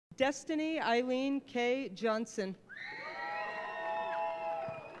Destiny Eileen K. Johnson.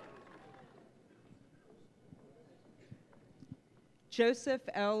 Joseph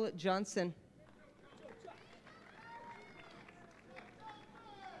L. Johnson.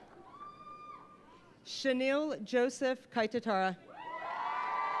 Shanil Joseph Kaitatara.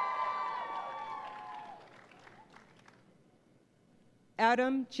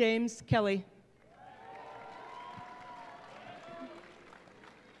 Adam James Kelly.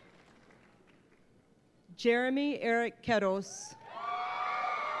 Jeremy Eric Kettles.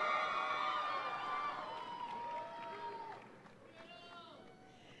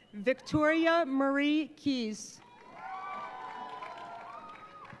 Victoria Marie Keys.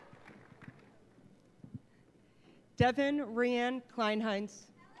 Devin Rianne Kleinheinz.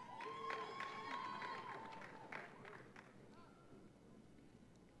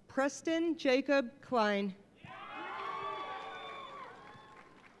 Preston Jacob Klein.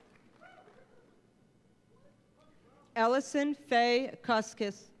 Allison Faye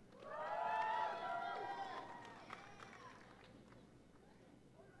Koskis.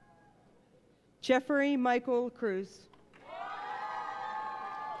 Jeffrey Michael Cruz.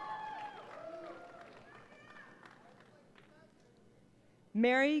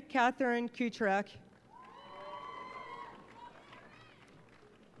 Mary Catherine Kucherak.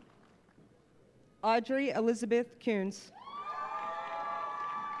 Audrey Elizabeth Coons.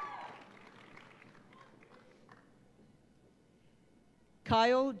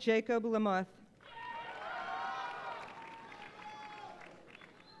 Kyle Jacob Lamoth.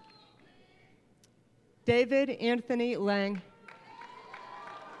 David Anthony Lang.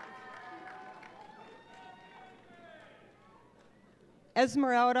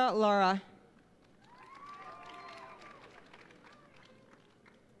 Esmeralda Lara.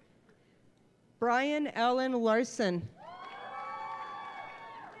 Brian Allen Larson.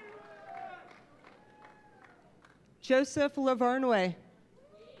 Joseph Lavarnway.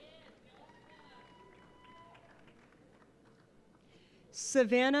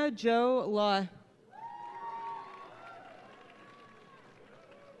 Savannah Joe Law.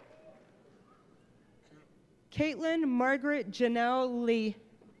 Caitlin Margaret Janelle Lee.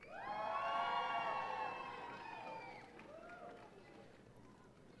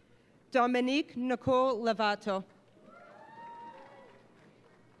 Dominique Nicole Levato.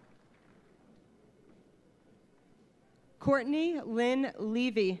 Courtney Lynn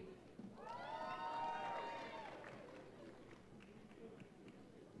Levy.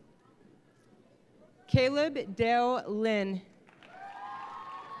 Caleb Dale Lynn.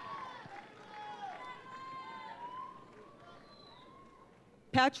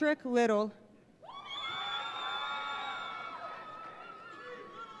 Patrick Little.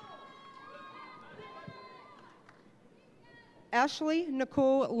 Ashley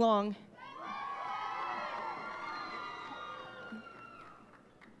Nicole Long.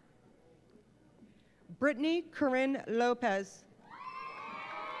 Brittany Corinne Lopez.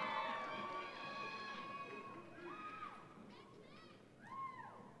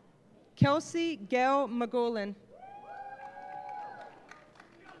 Kelsey Gail McGolan.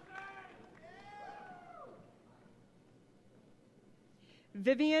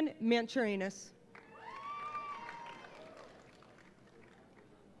 Vivian Manchurinas.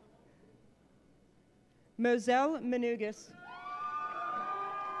 Moselle Manugas.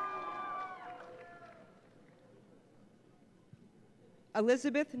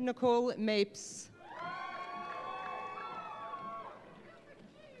 Elizabeth Nicole Mapes.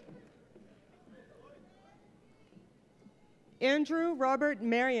 Andrew Robert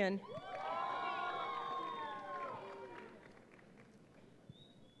Marion.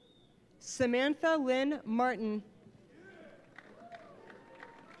 Samantha Lynn Martin.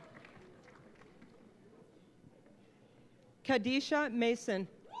 Kadisha Mason.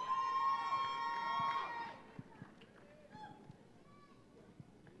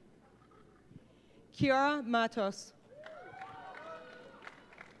 Kiara Matos.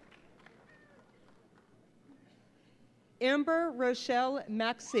 Amber Rochelle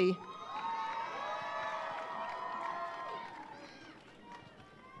Maxey.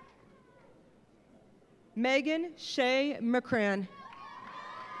 Megan Shea McCran.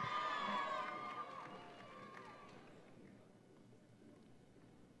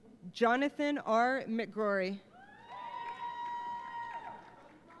 Jonathan R. McGrory.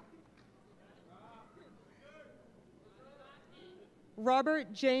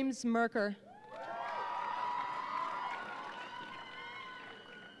 Robert James Merker.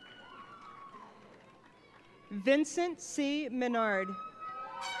 Vincent C. Menard.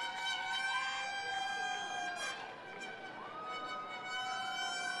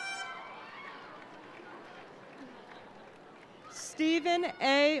 Stephen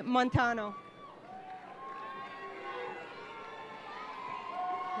A. Montano.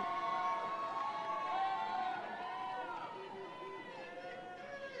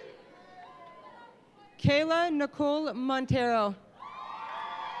 Kayla Nicole Montero.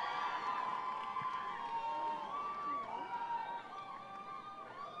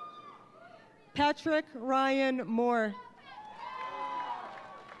 Patrick Ryan Moore.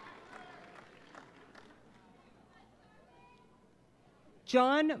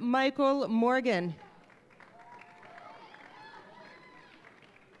 John Michael Morgan.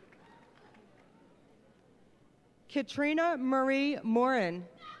 Katrina Marie Morin.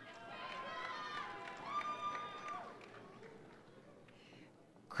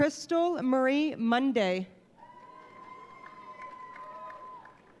 Crystal Marie Monday.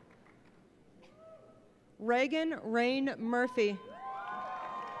 Reagan Rain Murphy.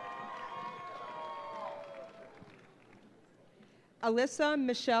 Alyssa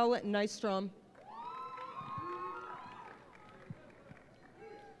Michelle Nystrom.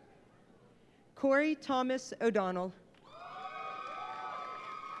 Corey Thomas O'Donnell.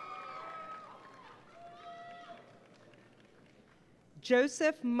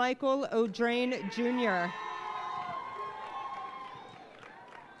 Joseph Michael O'Drain Jr.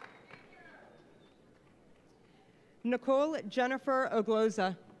 Nicole Jennifer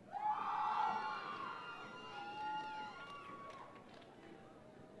Ogloza.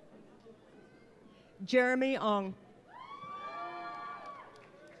 Jeremy Ong.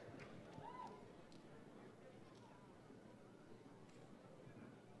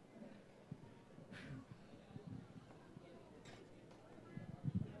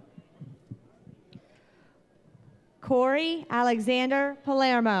 Corey Alexander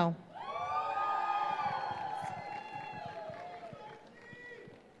Palermo.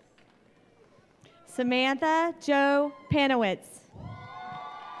 Samantha Jo Panowitz.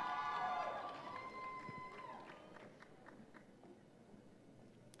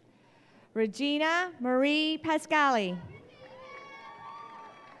 Regina Marie Pascali.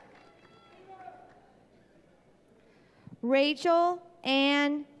 Rachel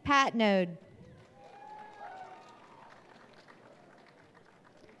Ann Patnode.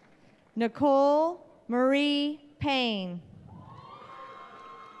 Nicole Marie Payne.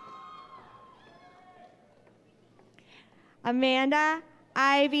 Amanda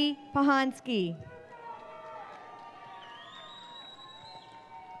Ivy Pahansky.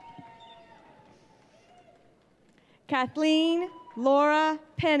 Kathleen Laura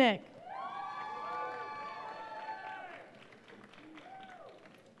Pinnock.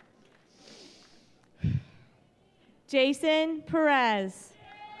 Jason Perez.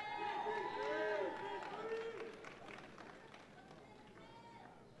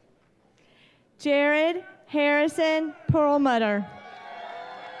 Jared Harrison Perlmutter.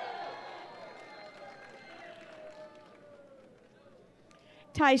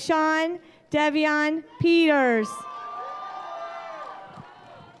 Tyshawn Devion Peters.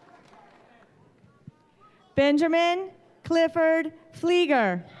 Benjamin Clifford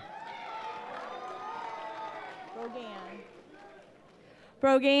Flieger.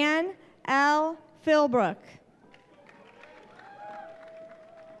 Brogan L. Philbrook.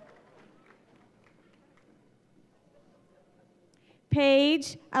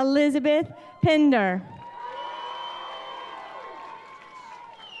 Paige Elizabeth Pinder.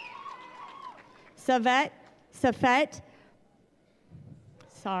 Safet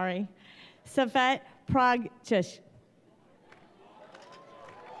Pragchish.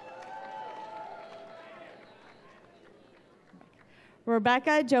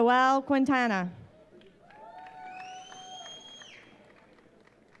 Rebecca Joelle Quintana.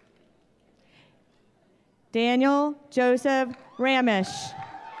 Daniel Joseph Ramish.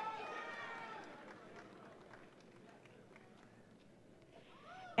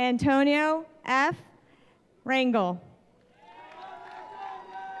 Antonio F. Rangel.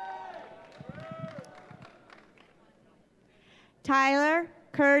 Tyler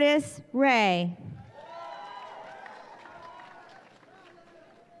Curtis Ray.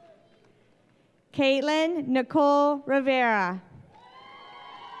 Caitlin Nicole Rivera.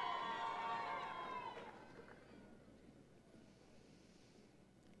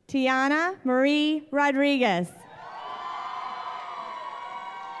 Tiana Marie Rodriguez.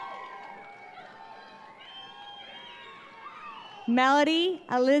 Melody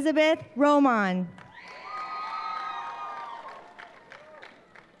Elizabeth Roman.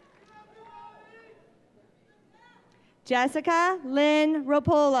 Jessica Lynn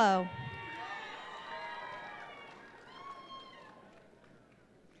Rapolo.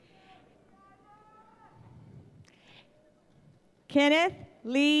 Kenneth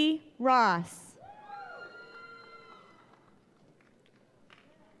Lee Ross.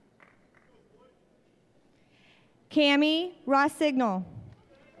 Cammie Rossignol.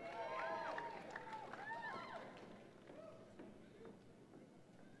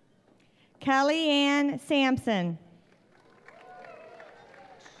 Kelly Ann Sampson.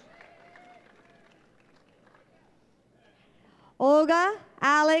 Olga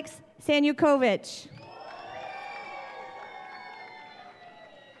Alex Sanukovich.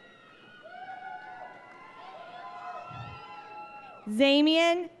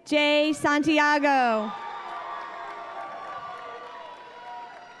 Zamian J. Santiago.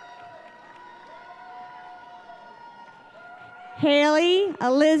 Haley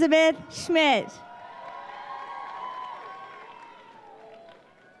Elizabeth Schmidt.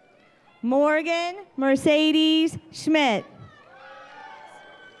 Morgan Mercedes Schmidt.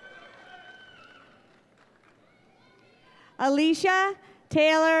 Alicia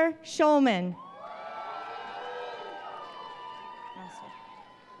Taylor Schulman.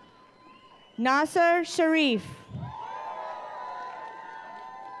 Nasser Sharif.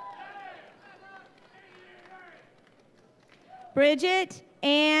 Bridget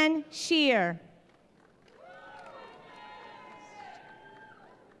Ann Shear.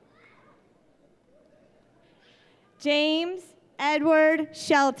 James Edward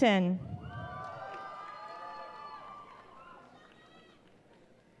Shelton.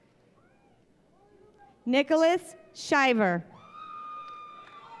 Nicholas Shiver.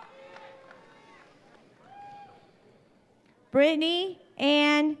 Brittany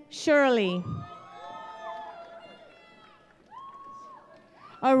Ann Shirley.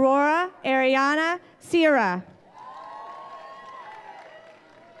 Aurora Ariana Sierra.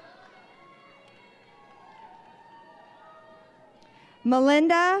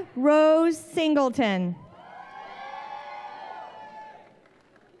 Melinda Rose Singleton.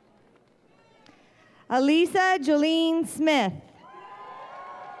 Elisa Jolene Smith.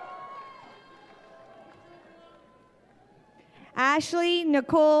 Ashley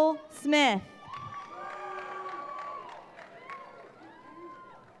Nicole Smith.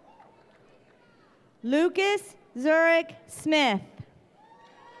 Lucas Zurich Smith.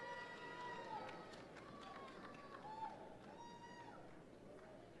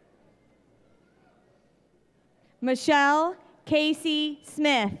 Michelle Casey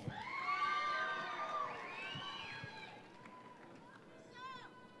Smith.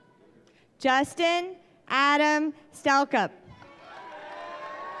 Justin Adam Stelkup.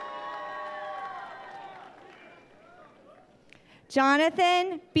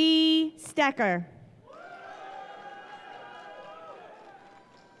 Jonathan B. Stecker.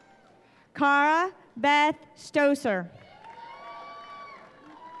 Cara Beth Stoser.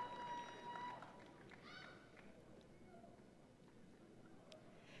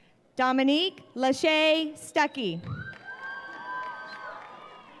 Dominique Lachey Stuckey.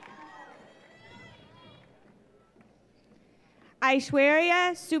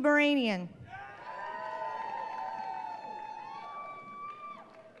 Aishwarya Subbaranian.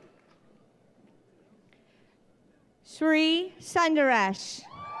 Sri Sundaresh.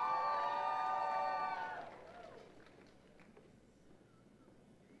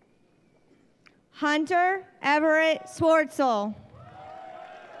 Hunter Everett Swartzel.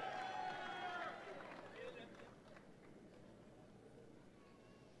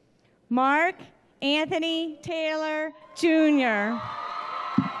 Mark Anthony Taylor, Jr.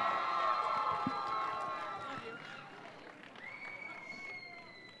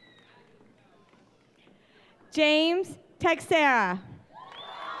 James Texera.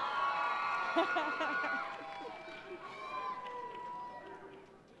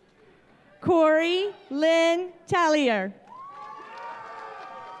 Corey Lynn Tallier.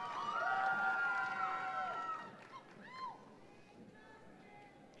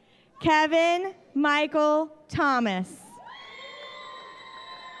 Kevin Michael Thomas.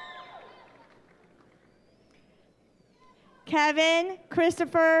 Kevin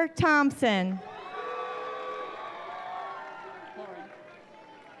Christopher Thompson.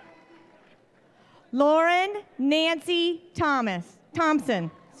 Lauren Nancy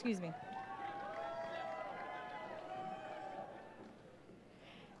Thompson. Excuse me.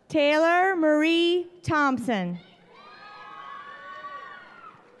 Taylor Marie Thompson.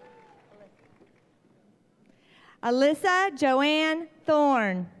 Alyssa Joanne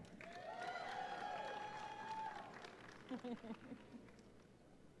Thorne.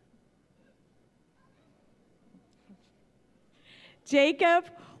 Jacob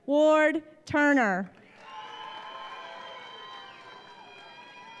Ward Turner.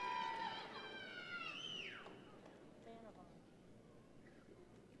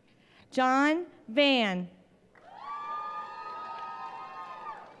 John Van.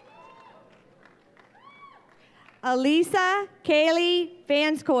 Elisa Kaylee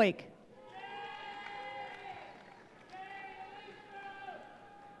Vanskoik.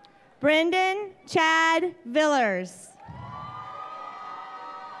 Brendan Chad Villers.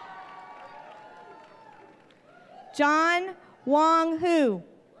 John Wong Hu.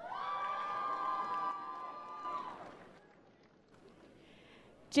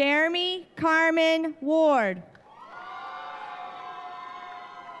 Jeremy Carmen Ward.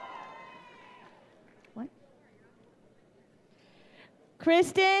 What?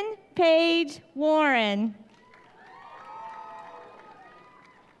 Kristen Paige Warren.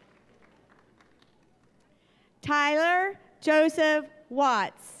 Tyler Joseph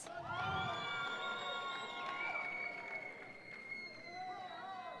Watts.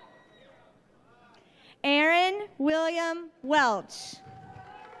 Aaron William Welch.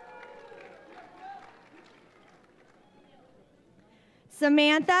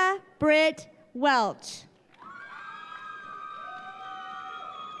 Samantha Britt Welch.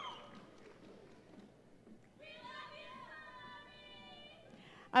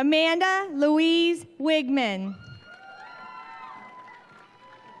 Amanda Louise Wigman.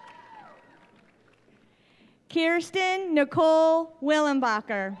 Kirsten Nicole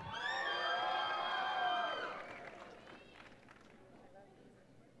Willenbacher.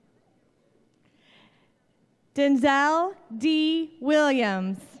 Denzel D.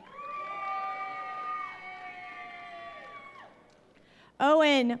 Williams.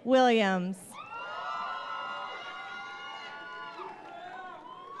 Owen Williams.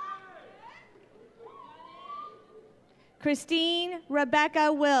 Christine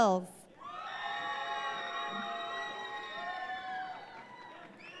Rebecca Wills.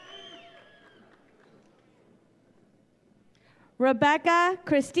 Rebecca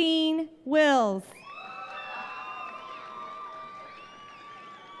Christine Wills.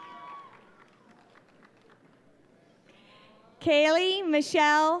 Kaylee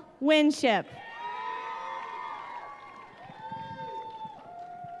Michelle Winship.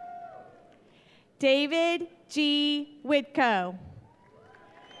 David G. Whitco.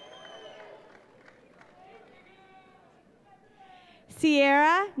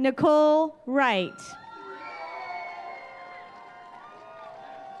 Sierra Nicole Wright.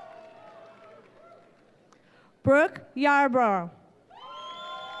 Brooke Yarbrough.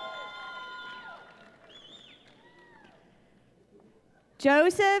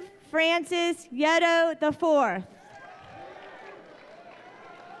 Joseph Francis Yetto IV.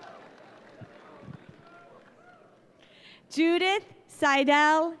 Judith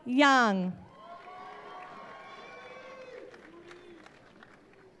Seidel Young.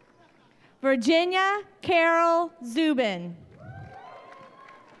 Virginia Carol Zubin.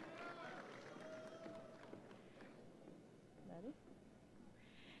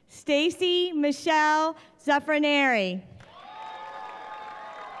 Stacy Michelle Zafraneri.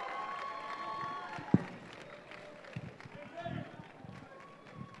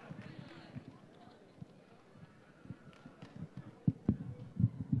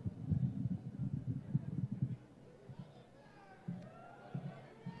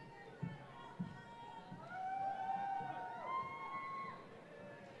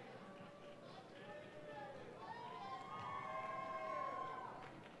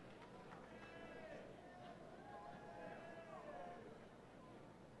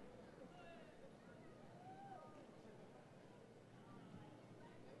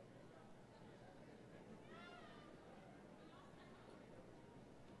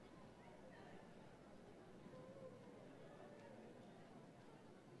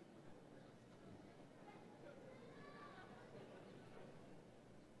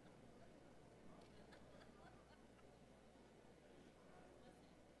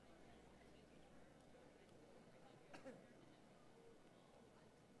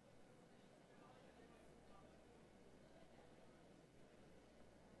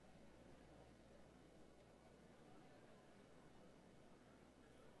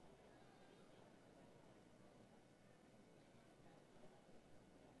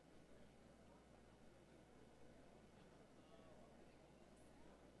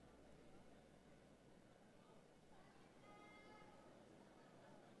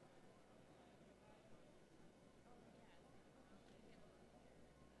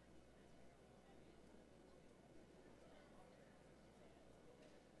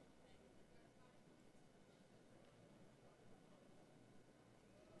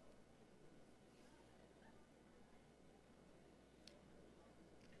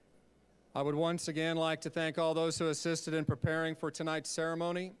 I would once again like to thank all those who assisted in preparing for tonight's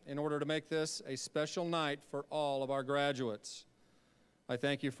ceremony in order to make this a special night for all of our graduates. I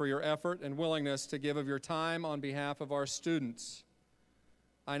thank you for your effort and willingness to give of your time on behalf of our students.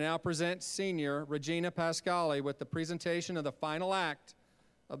 I now present senior Regina Pascali with the presentation of the final act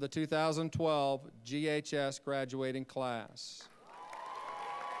of the 2012 GHS graduating class.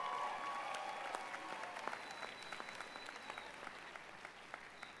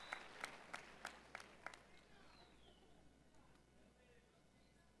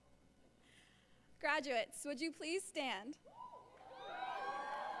 Graduates, would you please stand?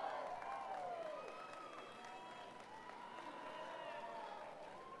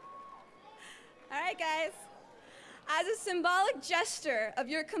 All right, guys. As a symbolic gesture of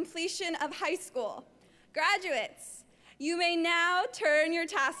your completion of high school, graduates, you may now turn your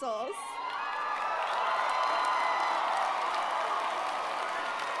tassels.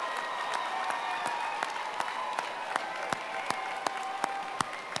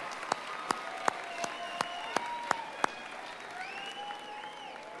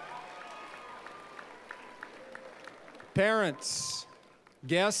 Parents,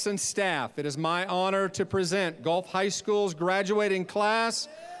 guests, and staff, it is my honor to present Gulf High School's graduating class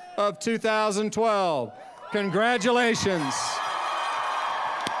of 2012. Congratulations.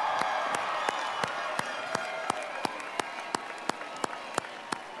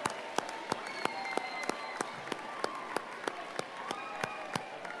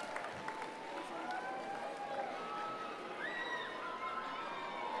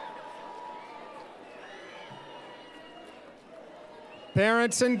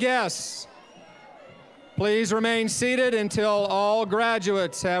 Parents and guests, please remain seated until all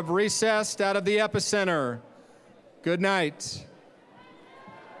graduates have recessed out of the epicenter. Good night.